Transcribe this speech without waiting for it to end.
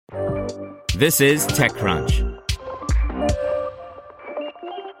This is TechCrunch.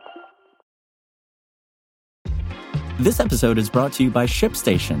 This episode is brought to you by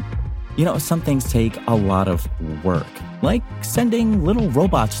ShipStation. You know, some things take a lot of work, like sending little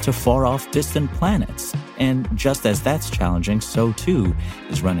robots to far-off distant planets. And just as that's challenging, so too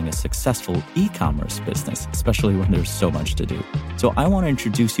is running a successful e-commerce business, especially when there's so much to do. So I want to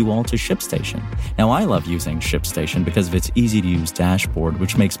introduce you all to ShipStation. Now, I love using ShipStation because of its easy-to-use dashboard,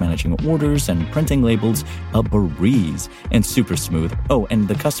 which makes managing orders and printing labels a breeze and super smooth. Oh, and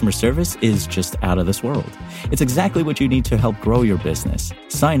the customer service is just out of this world. It's exactly what you need to help grow your business.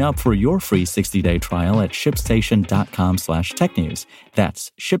 Sign up for your free 60-day trial at shipstation.com/technews.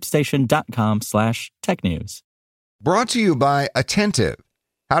 That's shipstation.com/technews. Brought to you by Attentive.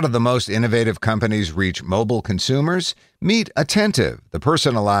 How do the most innovative companies reach mobile consumers? Meet Attentive, the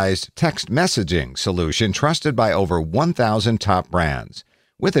personalized text messaging solution trusted by over 1,000 top brands.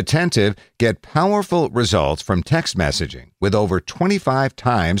 With Attentive, get powerful results from text messaging with over 25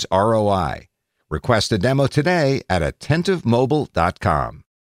 times ROI. Request a demo today at AttentiveMobile.com.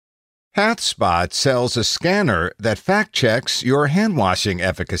 PathSpot sells a scanner that fact-checks your hand-washing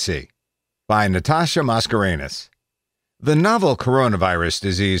efficacy. By Natasha Mascarenas. The novel coronavirus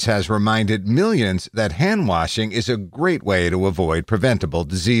disease has reminded millions that hand-washing is a great way to avoid preventable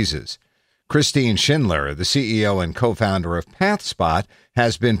diseases. Christine Schindler, the CEO and co-founder of PathSpot,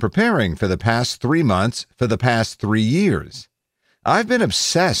 has been preparing for the past 3 months for the past 3 years. I've been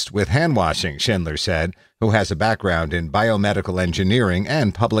obsessed with hand-washing, Schindler said, who has a background in biomedical engineering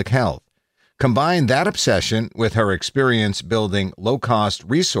and public health. Combine that obsession with her experience building low-cost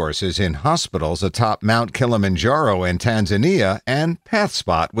resources in hospitals atop Mount Kilimanjaro in Tanzania, and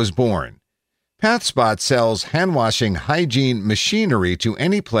PathSpot was born. PathSpot sells hand-washing hygiene machinery to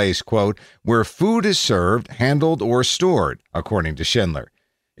any place, quote, where food is served, handled, or stored, according to Schindler.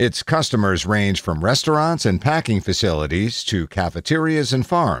 Its customers range from restaurants and packing facilities to cafeterias and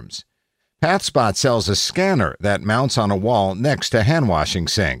farms. PathSpot sells a scanner that mounts on a wall next to hand-washing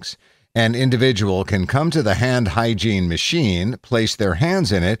sinks. An individual can come to the hand hygiene machine, place their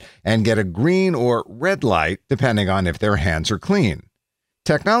hands in it, and get a green or red light depending on if their hands are clean.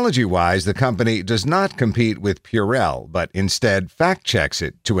 Technology-wise, the company does not compete with Purell, but instead fact-checks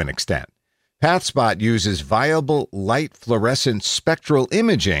it to an extent. PathSpot uses viable light fluorescent spectral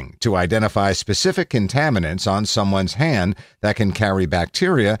imaging to identify specific contaminants on someone's hand that can carry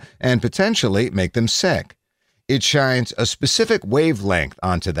bacteria and potentially make them sick. It shines a specific wavelength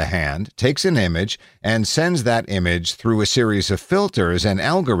onto the hand, takes an image, and sends that image through a series of filters and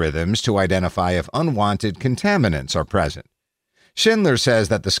algorithms to identify if unwanted contaminants are present. Schindler says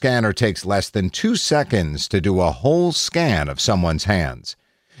that the scanner takes less than 2 seconds to do a whole scan of someone's hands.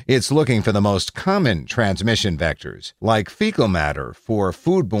 It's looking for the most common transmission vectors, like fecal matter for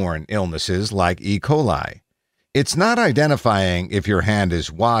foodborne illnesses like E. coli. It's not identifying if your hand is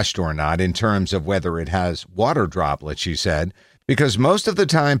washed or not in terms of whether it has water droplets, she said, because most of the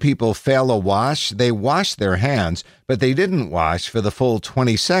time people fail a wash, they wash their hands, but they didn't wash for the full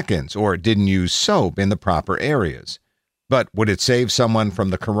 20 seconds or didn't use soap in the proper areas. But would it save someone from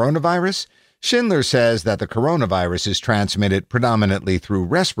the coronavirus? Schindler says that the coronavirus is transmitted predominantly through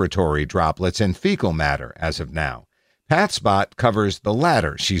respiratory droplets and fecal matter as of now. PathSpot covers the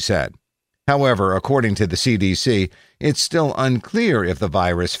latter, she said. However, according to the CDC, it's still unclear if the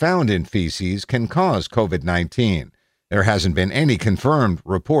virus found in feces can cause COVID-19. There hasn't been any confirmed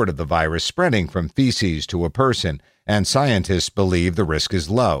report of the virus spreading from feces to a person, and scientists believe the risk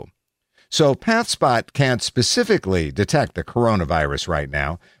is low. So PathSpot can't specifically detect the coronavirus right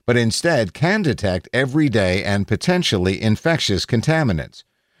now, but instead can detect everyday and potentially infectious contaminants.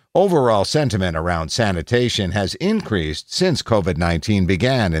 Overall sentiment around sanitation has increased since COVID-19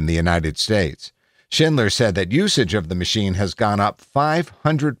 began in the United States. Schindler said that usage of the machine has gone up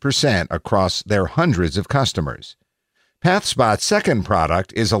 500% across their hundreds of customers. PathSpot's second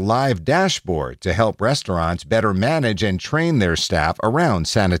product is a live dashboard to help restaurants better manage and train their staff around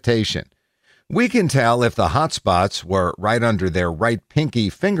sanitation. We can tell if the hotspots were right under their right pinky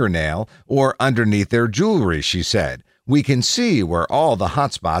fingernail or underneath their jewelry, she said. We can see where all the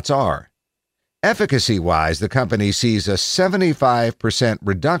hotspots are. Efficacy-wise, the company sees a 75%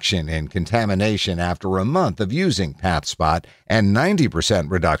 reduction in contamination after a month of using PathSpot and 90%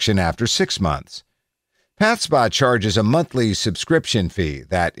 reduction after 6 months. PathSpot charges a monthly subscription fee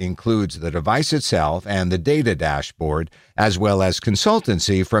that includes the device itself and the data dashboard, as well as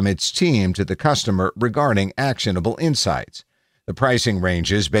consultancy from its team to the customer regarding actionable insights. The pricing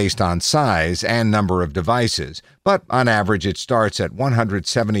ranges based on size and number of devices, but on average it starts at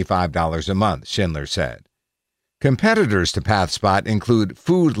 $175 a month, Schindler said. Competitors to PathSpot include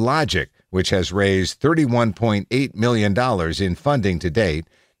Food Logic, which has raised $31.8 million in funding to date,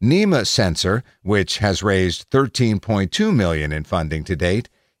 NEMA Sensor, which has raised $13.2 million in funding to date,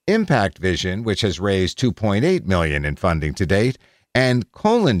 Impact Vision, which has raised $2.8 million in funding to date, and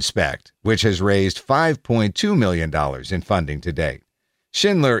ColonSpect, which has raised $5.2 million in funding to date.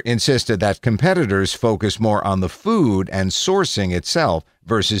 Schindler insisted that competitors focus more on the food and sourcing itself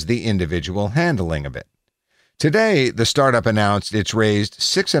versus the individual handling of it. Today, the startup announced it's raised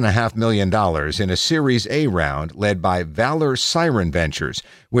 $6.5 million in a Series A round led by Valor Siren Ventures,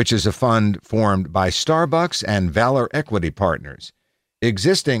 which is a fund formed by Starbucks and Valor Equity Partners.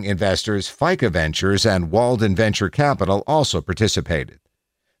 Existing investors FICA Ventures and Walden Venture Capital also participated.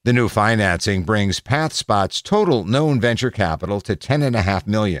 The new financing brings PathSpot's total known venture capital to $10.5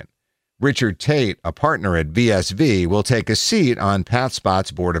 million. Richard Tate, a partner at VSV, will take a seat on PathSpot's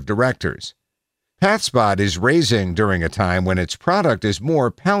board of directors. PathSpot is raising during a time when its product is more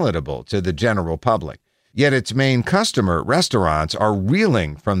palatable to the general public, yet its main customer, restaurants, are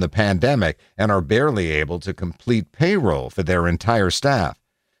reeling from the pandemic and are barely able to complete payroll for their entire staff.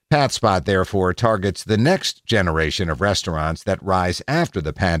 PathSpot, therefore, targets the next generation of restaurants that rise after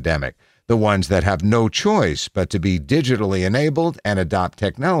the pandemic, the ones that have no choice but to be digitally enabled and adopt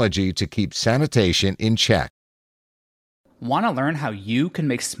technology to keep sanitation in check. Want to learn how you can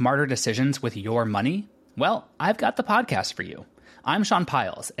make smarter decisions with your money? Well, I've got the podcast for you. I'm Sean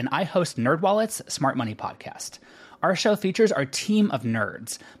Piles, and I host NerdWallet's Smart Money Podcast. Our show features our team of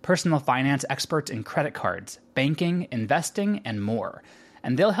nerds, personal finance experts in credit cards, banking, investing, and more.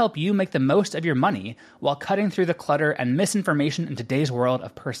 And they'll help you make the most of your money while cutting through the clutter and misinformation in today's world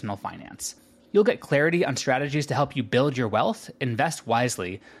of personal finance. You'll get clarity on strategies to help you build your wealth, invest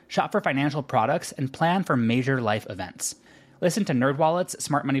wisely, shop for financial products, and plan for major life events. Listen to NerdWallet's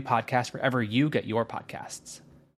Smart Money Podcast wherever you get your podcasts.